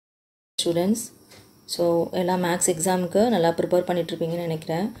students. So எல்லா maths எக்ஸாமுக்கு நல்லா ப்ரிப்பேர் பண்ணிகிட்ருப்பீங்கன்னு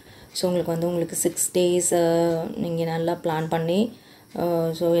நினைக்கிறேன். ஸோ உங்களுக்கு 6 days நீங்கள் நல்லா பிளான் பண்ணி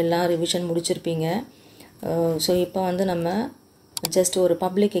ஸோ எல்லாம் ரிவிஷன் முடிச்சிருப்பீங்க. ஸோ இப்போ நம்ம ஜஸ்ட் ஒரு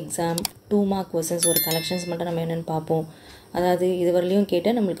பப்ளிக் எக்ஸாம் 2 mark கொஸ்டின்ஸ் ஒரு கலெக்ஷன்ஸ் மட்டும் நம்ம என்னென்னு பார்ப்போம். அதாவது இதுவரையிலையும் கேட்ட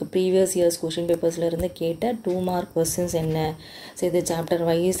நம்மளுக்கு ப்ரீவியஸ் இயர்ஸ் கொஷின் பேப்பர்ஸ்லேருந்து கேட்ட 2 mark கொஸ்டின்ஸ் என்ன, ஸோ இது சாப்டர்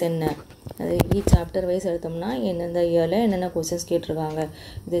வைஸ் என்ன, அது ஈச் சாப்டர் வைஸ் எடுத்தோம்னா எந்தெந்த இயரில் என்னென்ன கொஸ்டின்ஸ் கேட்டிருக்காங்க,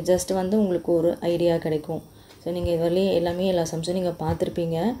 இது ஜஸ்ட் உங்களுக்கு ஒரு ஐடியா கிடைக்கும். ஸோ நீங்கள் இதுவரையிலையும் எல்லா சம்ஸும் நீங்கள்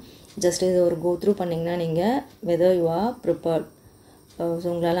பார்த்துருப்பீங்க. ஜஸ்ட் இது ஒரு கோ த்ரூ பண்ணிங்கன்னா நீங்கள் whether you are prepared, so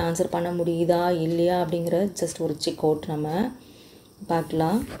உங்களால் ஆன்சர் பண்ண முடியுதா இல்லையா அப்படிங்கிற ஜஸ்ட் ஒரு செக் அவுட் நம்ம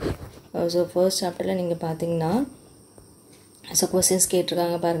பார்க்கலாம். ஸோ ஃபர்ஸ்ட் சாப்டரில் நீங்கள் பார்த்தீங்கன்னா ஸோ கொஸ்டின்ஸ்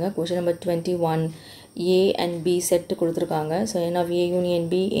கேட்டிருக்காங்க பாருங்கள். Question number 21 A and B set கொடுத்துருக்காங்க. So n of A union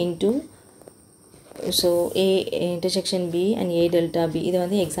B into so A intersection B and A delta B.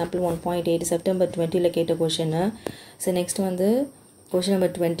 இது எக்ஸாம்பிள் 1.8 September 20 கேட்ட question. So next question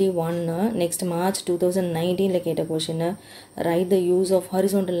number 21 next March 2019 கேட்ட question. Right the use of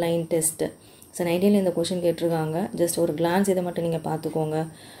horizontal line test. So 19 இந்த question கேட்டிருக்காங்க. Just ஒரு glands இதை மட்டும் நீங்கள் பார்த்துக்கோங்க.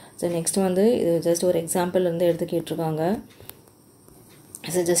 ஸோ நெக்ஸ்ட் இது ஜஸ்ட் ஒரு எக்ஸாம்பிள் எடுத்து கேட்டிருக்காங்க.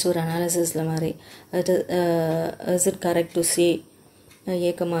 ஸோ ஜஸ்ட் ஒரு அனாலிசிஸில் மாதிரி is it correct to say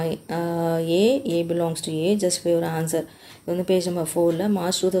A belongs to A just for your answer. இது பேஜ் நம்பர் 4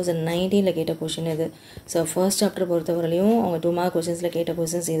 March 2019 கேட்ட கொஷின் இது. ஸோ ஃபர்ஸ்ட் சாப்டர் பொறுத்தவரையிலையும் அவங்க 2 mark கொஷின்ஸில் கேட்ட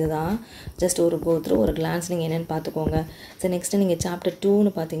கொஷின்ஸ் இது தான். ஜஸ்ட் ஒரு கோ த்ரூ ஒரு கிளான்ஸ் நீங்கள் என்னென்னு பார்த்துக்கோங்க. ஸோ நெக்ஸ்ட்டு நீங்கள் சாப்டர்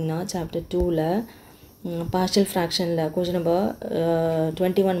 2ன்னு பார்த்தீங்கன்னா சாப்டர் 2ல் பார்ஷியல் ஃப்ராக்ஷனில் கொஷின் நம்பர்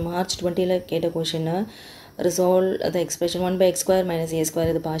 21 March 20 கேட்ட question. resolve the expression 1 by x square minus a square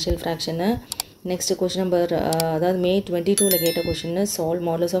இது partial fraction. Next question number அதாவது May 22 கேட்ட question solve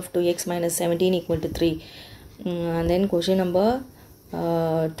modulus of 2x minus 17 equal to 3. and then question number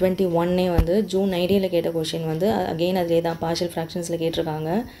 21 June 19 கேட்ட question again அதிலே தான் partial fractionsல கேட்டிருக்காங்க.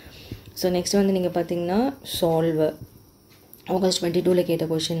 So next நீங்கள் பார்த்தீங்கன்னா solve August 22 கேட்ட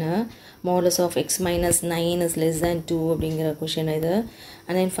question modulus of x minus 9 is less than 2 அப்படிங்கிற கொஷின் இது.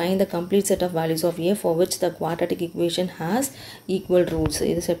 and then find the complete set of values of a for which the quadratic equation has equal roots.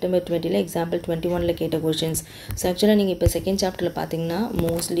 இது September 20 example 21 கேட்ட questions. So ஆக்சுவலாக நீங்கள் இப்போ second சாப்டரில் பார்த்தீங்கன்னா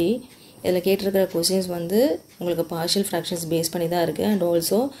mostly இதில் கேட்டிருக்கிற கொஷின்ஸ் உங்களுக்கு பார்ஷியல் ஃப்ராக்ஷன்ஸ் பேஸ் பண்ணி தான் இருக்குது அண்ட்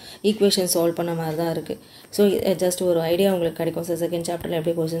ஆல்சோ ஈக்குவேஷன் சால்வ் பண்ண மாதிரி தான் இருக்குது. ஸோ ஜஸ்ட் ஒரு ஐடியா உங்களுக்கு கிடைக்கும். ஸோ செகண்ட் சாப்டரில்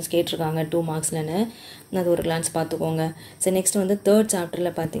எப்படி கொஷின்ஸ் கேட்டிருக்காங்க 2 marksலன்னு அது ஒரு கிளான்ஸ் பார்த்துக்கோங்க. ஸோ நெக்ஸ்ட் தேர்ட்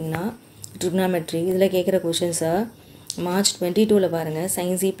சாப்டரில் பார்த்தீங்கன்னா ட்ரிக்னாமெட்ரி இதில் கேட்குற கொஷின்ஸை March 22 பாருங்கள் sin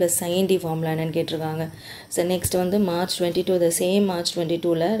c plus sin d formula என்னன்னு கேட்டிருக்காங்க. So next March 22 the same March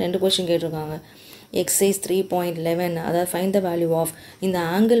 22 2 question கேட்டிருக்காங்க. எக்ஸசைஸ் 3.11 அதாவது ஃபைண்ட் த வேல்யூ ஆஃப் இந்த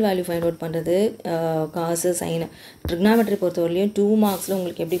ஆங்கிள் வேல்யூ ஃபைண்ட் அவுட் பண்ணுறது காசு சைனு. ட்ரிக்னாமெட்ரி பொறுத்தவரையிலையும் 2 marksல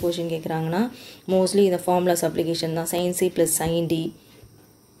உங்களுக்கு எப்படி கொஷின் கேட்குறாங்கன்னா மோஸ்ட்லி இந்த ஃபார்முலாஸ் அப்ளிகேஷன் தான் sin c plus sin d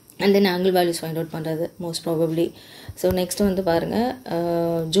and then angle values find out பண்ணுறது most probably. ஸோ நெக்ஸ்ட் பாருங்கள்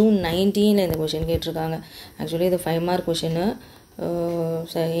June 19 இந்த கொஷின் கேட்டிருக்காங்க. ஆக்சுவலி இது 5 mark கொஷின்னு.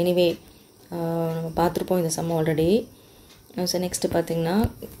 ஸோ எனிவே நம்ம பார்த்துருப்போம் இந்த சம் ஆல்ரெடி. ஸோ நெக்ஸ்ட்டு பார்த்தீங்கன்னா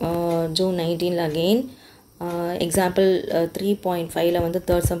June 19 again example 3.5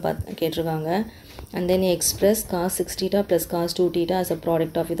 third sum கேட்டிருக்காங்க. and then express cos 6 theta plus cos 2 theta as a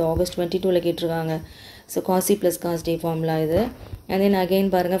product of இது August 22 கேட்டிருக்காங்க. So cos c plus cos d formula இது. and then again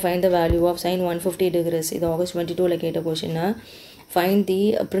பாருங்கள் find the value of sin 150 degrees இது August 22 கேட்ட question. find the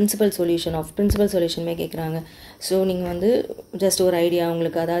principal solution கேட்குறாங்க. So நீங்கள் just ஒரு idea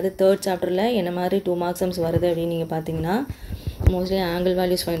உங்களுக்கு, அதாவது தேர்ட் சாப்டரில் என்ன மாதிரி 2 mark sums வருது அப்படின்னு நீங்கள் பார்த்தீங்கன்னா mostly angle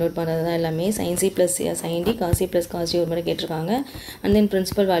values find out பண்ணுறது தான் எல்லாமே. sin c plus sin d cos c plus cos d ஒரு மாதிரி கேட்டிருக்காங்க. அண்ட் தென்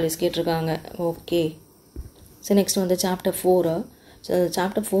பிரின்சிபல் வேல்யூஸ் கேட்டிருக்காங்க. Okay. So next chapter 4. So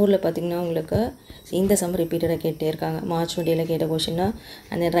chapter 4 பார்த்தீங்கன்னா உங்களுக்கு இந்த சம் ரிப்பீட்டடாக கேட்டே இருக்காங்க. March 20 கேட்ட question.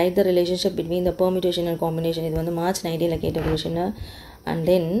 And then right the relationship between the permutation and combination இது March 19 கேட்ட கொஷின்னு. அண்ட்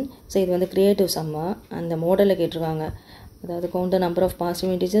தென் ஸோ இது கிரியேட்டிவ் சம்மா அந்த மாடலில் கேட்டிருக்காங்க. அதாவது count the number of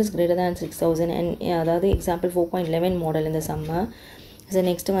positive integers greater than 6000 and அதாவது எக்ஸாம்பிள் 4.11 மாடல் இந்த சம்மா. ஸோ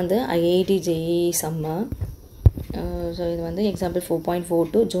நெக்ஸ்ட்டு IIT JEE சம்மா. So இது எக்ஸாம்பிள்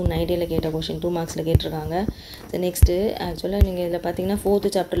 4.42 June 19 கேட்ட கொஷின் 2 marksல கேட்டிருக்காங்க. ஸோ நெக்ஸ்ட்டு ஆக்சுவலாக நீங்கள் இதில் பார்த்தீங்கன்னா 4th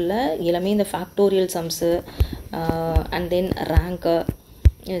சாப்டரில் எல்லாமே இந்த factorial sums and then rank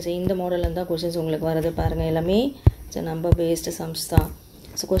so இந்த மாடலில் தான் கொஷின்ஸ் உங்களுக்கு வருது பாருங்கள். எல்லாமே ஸோ நம்பர் பேஸ்டு சம்ஸ் தான்.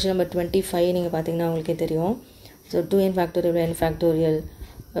 ஸோ கொஷின் நம்பர் 25 நீங்கள் பார்த்தீங்கன்னா உங்களுக்கே தெரியும். So 2n factorial n factorial.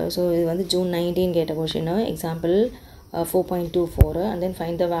 So இது June 19 கேட்ட question example 4.24 and then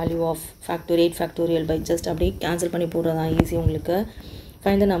find the value of factor 8 factorial by just அப்படியே கேன்சல் பண்ணி போடுறதா ஈஸி உங்களுக்கு.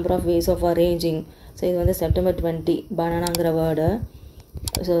 find the number of ways of arranging. So இது September 20 பனானாங்கிற word.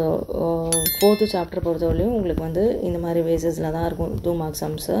 So fourth chapter பொறுத்தவரையும் உங்களுக்கு வந்து இந்த மாதிரி பேசிஸில் தான் இருக்கும் 2 mark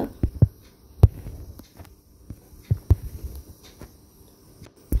sums.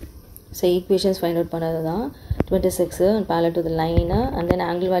 So equations find out பண்ணது தான் 26 and parallel to the line and then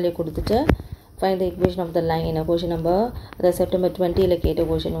angle value கொடுத்துட்டு find the equation of the line question number அதாவது செப்டம்பர் 20ல் கேட்ட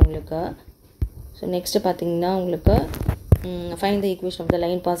கொஷின் உங்களுக்கு. ஸோ நெக்ஸ்ட்டு பார்த்தீங்கன்னா உங்களுக்கு find the equation of the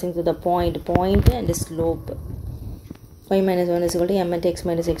line passing through the point and slope. y minus 1 is equal to m at x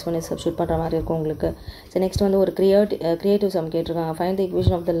minus x1 substitute பண்ணுற மாதிரி இருக்கும் உங்களுக்கு. So next வந்து ஒரு கிரியேட்டிவ் சம் கேட்டிருக்காங்க. find the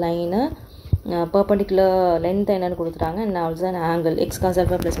equation of the line perpendicular length என்னென்னு கொடுத்துட்டாங்க and also and angle X cos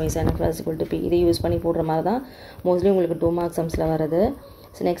alpha plus Y sign alpha is equal to be. இதை யூஸ் பண்ணி போடுற மாதிரி தான் மோஸ்ட்லி உங்களுக்கு 2 மார்க் சம்ஸில் வருது.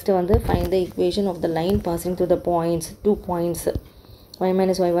 ஸோ நெக்ஸ்ட்டு வந்து find the equation of the line passing through the points 2 points y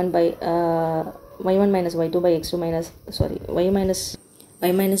minus y1 by y1 minus y2 by x2 minus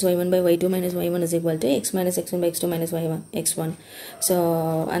y minus y1 by y2 minus y1 is equal to x minus x1 by x2 minus x1. So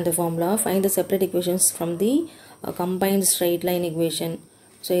and the formula find the separate equations from the combined straight line equation.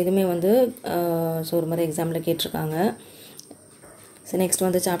 So இதுவுமே வந்து so ஒரு மாதிரி example கேட்டிருக்காங்க. So next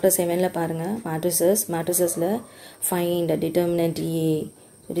வந்து chapter 7ல் பாருங்கள் மேட்ரிசஸில் find determinant A.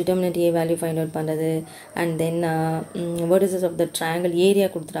 So determinant A value find out பண்ணுறது and then vertices of the triangle area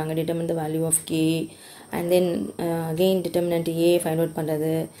கொடுத்துட்டாங்க determine the value of K and then again determinant A find out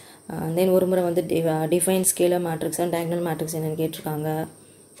பண்ணுறது தென் ஒரு முறை வந்து define scalar matrix and diagonal matrix என்னென்னு கேட்டிருக்காங்க.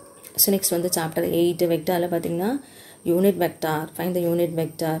 So next வந்து chapter 8 வெக்டாரில் பார்த்தீங்கன்னா unit vector find the unit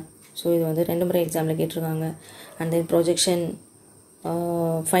vector. So இது வந்து 2 முறை எக்ஸாமில் கேட்டிருக்காங்க. And then projection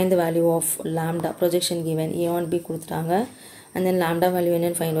find the value of lambda projection given A on B கொடுத்துட்டாங்க அண்ட் தென் லாம்டா வேல்யூ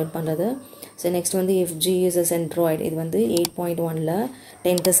என்னென்னு ஃபைண்ட் அவுட் பண்ணுறது. ஸோ நெக்ஸ்ட் வந்து if G is a centroid இது வந்து 8.1ல்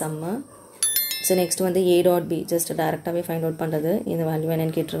 10th சம்மு. ஸோ நெக்ஸ்ட் வந்து ஏ டாட் பி ஜஸ்ட் டேரெக்டாகவே find out பண்ணுறது இந்த வேல்யூ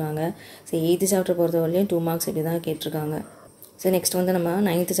என்னென்னு கேட்டிருக்காங்க. ஸோ 8th சாப்டர் பொறுத்தவரையிலையும் 2 மார்க்ஸ் இப்படி தான் கேட்டிருக்காங்க. ஸோ நெக்ஸ்ட் வந்து நம்ம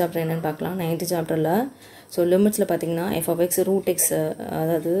 9th சாப்டர் என்னென்னு பார்க்கலாம். 9th சாப்டரில் ஸோ லிமிட்ஸில் பார்த்தீங்கன்னா F of X root X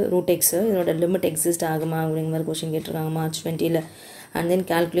அதாவது ரூட் எக்ஸ் இதோட லிமிட் எக்ஸிஸ்ட் ஆகுமா அப்படிங்கிற மாதிரி கொஸ்டின் கேட்டிருக்காங்க March 20ல். அண்ட் தென்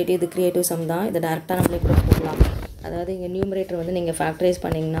கால்குலேட் இது கிரியேட்டிவ் சம் தான். இதை டேரெக்டாக நம்மளே கூட போடலாம். அதாவது இங்கே நியூமரேட்டர் வந்து நீங்கள் ஃபேக்டரைஸ்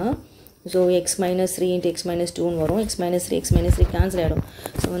பண்ணிங்கன்னா so X minus 3 into X minus 2ன்னு வரும். எக்ஸ் மைனஸ் 3 கேன்சல் ஆகிடும்.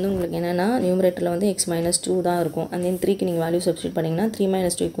 ஸோ வந்து உங்களுக்கு என்னென்னா நியூமரேட்டரில் வந்து எக்ஸ் மைனஸ் 2 தான் இருக்கும். அண்ட் தென் 3க்கு நீங்கள் வேல்யூ சப்ஸ்டியூட் பண்ணிங்கன்னா 3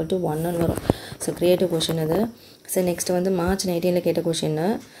 minus 2 equal to 1ன்னு வரும். ஸோ கிரியேட்டிவ் கொஷின் இது. ஸோ நெக்ஸ்ட் வந்து March 19ல் கேட்ட கொஷின்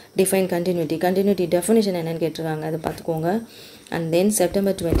டிஃபைன் கண்டினியூட்டி டெஃபினிஷன் என்னென்னு கேட்டிருக்காங்க அதை பார்த்துக்கோங்க. அண்ட் தென்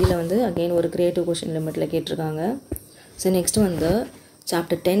செப்டம்பர் 20ல் வந்து அகெயின் ஒரு கிரியேட்டிவ் கொஷின் லிமிட்டில் கேட்டிருக்காங்க. ஸோ நெக்ஸ்ட்டு வந்து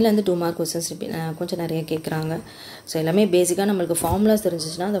சாப்டர் 10லேருந்து 2 மார்க் கொஸ்டின்ஸ் கொஞ்சம் நிறைய கேட்குறாங்க. ஸோ எல்லாமே பேசிக்காக நம்மளுக்கு ஃபார்முலாஸ்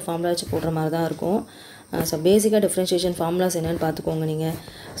தெரிஞ்சிச்சுன்னா அந்த ஃபார்முலா வச்சு போடுற மாதிரி தான் இருக்கும். ஸோ பேசிக்காக டிஃப்ரென்ஷியேஷன் ஃபார்முலாஸ் என்னென்னு பார்த்துக்கோங்க நீங்கள்.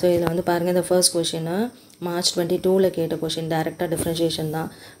 ஸோ இதில் வந்து பாருங்கள் இந்த ஃபர்ஸ்ட் கொஷின் March 22ல் கேட்ட கொஷின் டேரெக்டாக டிஃப்ரென்ஷியேஷன் தான்.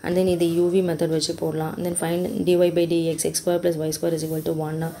 அண்ட் தென் இது யூவி மெத்தட் வச்சு போடலாம். Then find dy by dx x square plus y square is equal to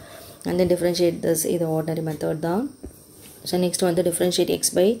 1 and then differentiate this இது ஆர்டினரி மெத்தட் தான். ஸோ நெக்ஸ்ட் வந்து differentiate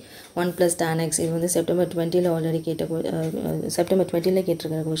X by 1 + tan x இது வந்து September 20ல் already September 20ல்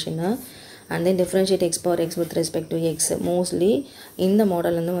கேட்டிருக்கிற question. And then differentiate X power X with respect to X mostly இந்த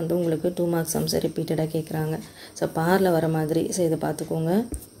மாடல்லேருந்து வந்து உங்களுக்கு 2 mark sums ரிப்பீட்டடாக கேட்குறாங்க. ஸோ பாரில் வர மாதிரி. ஸோ இதை பார்த்துக்கோங்க.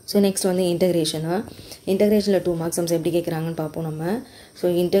 ஸோ நெக்ஸ்ட் வந்து இன்டகிரேஷனில் 2 மார்க் சம்ஸ் எப்படி கேட்குறாங்கன்னு பார்ப்போம் நம்ம. ஸோ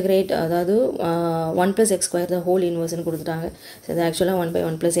இன்டகிரேட் அதாவது 1 + x square தான் ஹோல் இன்வர்ஸ்னு கொடுத்துட்டாங்க. ஸோ இது ஆக்சுவலாக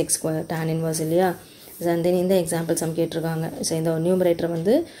 1/1 + x square tan இன்வர்ஸ் இல்லையா. அண்ட் தென் இந்த எக்ஸாம்பிள் சம் கேட்டிருக்காங்க. ஸோ இந்த நியூமரேட்டர்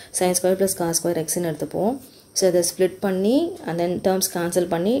வந்து sin square + cos square xன்னு எடுத்துப்போம். ஸோ இதை ஸ்ப்ளிட் பண்ணி அண்ட் தென் டேர்ம்ஸ் கேன்சல்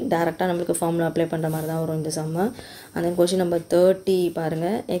பண்ணி டேரெக்டாக நம்மளுக்கு ஃபார்முலா அப்ளை பண்ணுற மாதிரி தான் வரும் இந்த சம்மு. அண்ட் தென் கொஷின் நம்பர் 30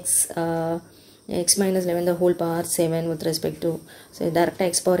 பாருங்கள் x minus 11 the whole power 7 with respect to so direct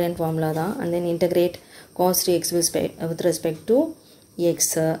x power n formula தான். And then integrate cos 3x with respect to x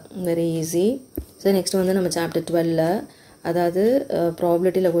very easy. So next வந்து நம்ம chapter 12ல அதாவது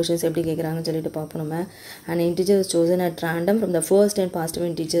ப்ராபபிலிட்டியில் questions எப்படி கேட்குறாங்கன்னு சொல்லிட்டு பார்ப்போம் நம்ம. And integers chosen at random from the first and positive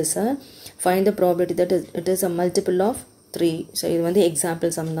integers find the probability that it is a multiple of 3. So இது வந்து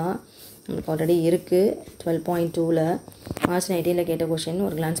example some தான் நம்மளுக்கு ஆல்ரெடி இருக்குது 12.2ல் March 19ல் கேட்ட கொஷின்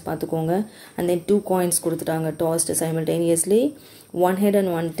ஒரு கிளான்ஸ் பார்த்துக்கோங்க. அண்ட் தென் 2 coins கொடுத்துட்டாங்க tossed simultaneously 1 head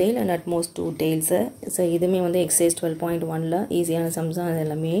and 1 tail and at most 2 tails. So இதுவுமே வந்து எக்ஸசைஸ் 12.1ல் ஈஸியான சம்ஸ் தான் அது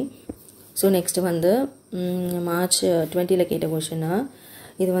எல்லாமே. ஸோ நெக்ஸ்ட்டு வந்து March 20ல் கேட்ட கொஷின்னா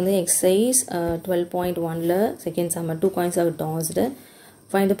இது வந்து exercise 12.1ல் second summer 2 coins are tossed.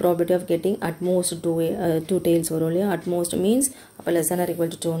 Find the probability of getting at most 2 tails வரும் இல்லையா. at most means அப்போ less than or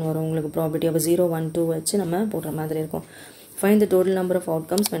equal to 2 வரும் உங்களுக்கு ப்ராபபிலிட்டி. அப்போ 0 1 2 வச்சு நம்ம போடுற மாதிரி இருக்கும். Find the total number of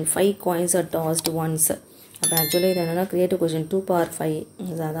outcomes when 5 coins are tossed once. அப்போ ஆக்சுவலி இது என்னென்னா கிரியேட்டிவ் கொஷின் 2 power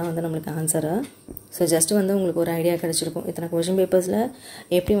 5 அதான் வந்து நம்மளுக்கு ஆன்சரு. ஸோ ஜஸ்ட் வந்து உங்களுக்கு ஒரு ஐடியா கிடச்சிருக்கும் இத்தனை கொஷின் பேப்பர்ஸில்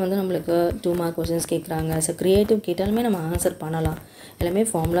எப்படி வந்து நம்மளுக்கு 2 மார்க் கொஷின்ஸ் கேட்குறாங்க. ஸோ க்ரியேட்டிவ் கேட்டாலுமே நம்ம ஆன்சர் பண்ணலாம். எல்லாமே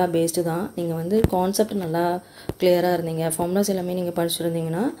ஃபார்முலா பேஸ்டு தான். நீங்கள் வந்து கான்செப்ட் நல்லா கிளியராக இருந்தீங்க, ஃபார்முலாஸ் எல்லாமே நீங்கள்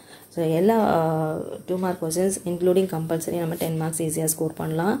படிச்சுருந்தீங்கன்னா ஸோ எல்லா 2 மார்க் கொஷின்ஸ் இன்க்ளூடிங் கம்பல்சரி நம்ம 10 மார்க்ஸ் ஈஸியாக ஸ்கோர்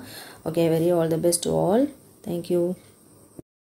பண்ணலாம். Okay, very all the best to all. Thank you.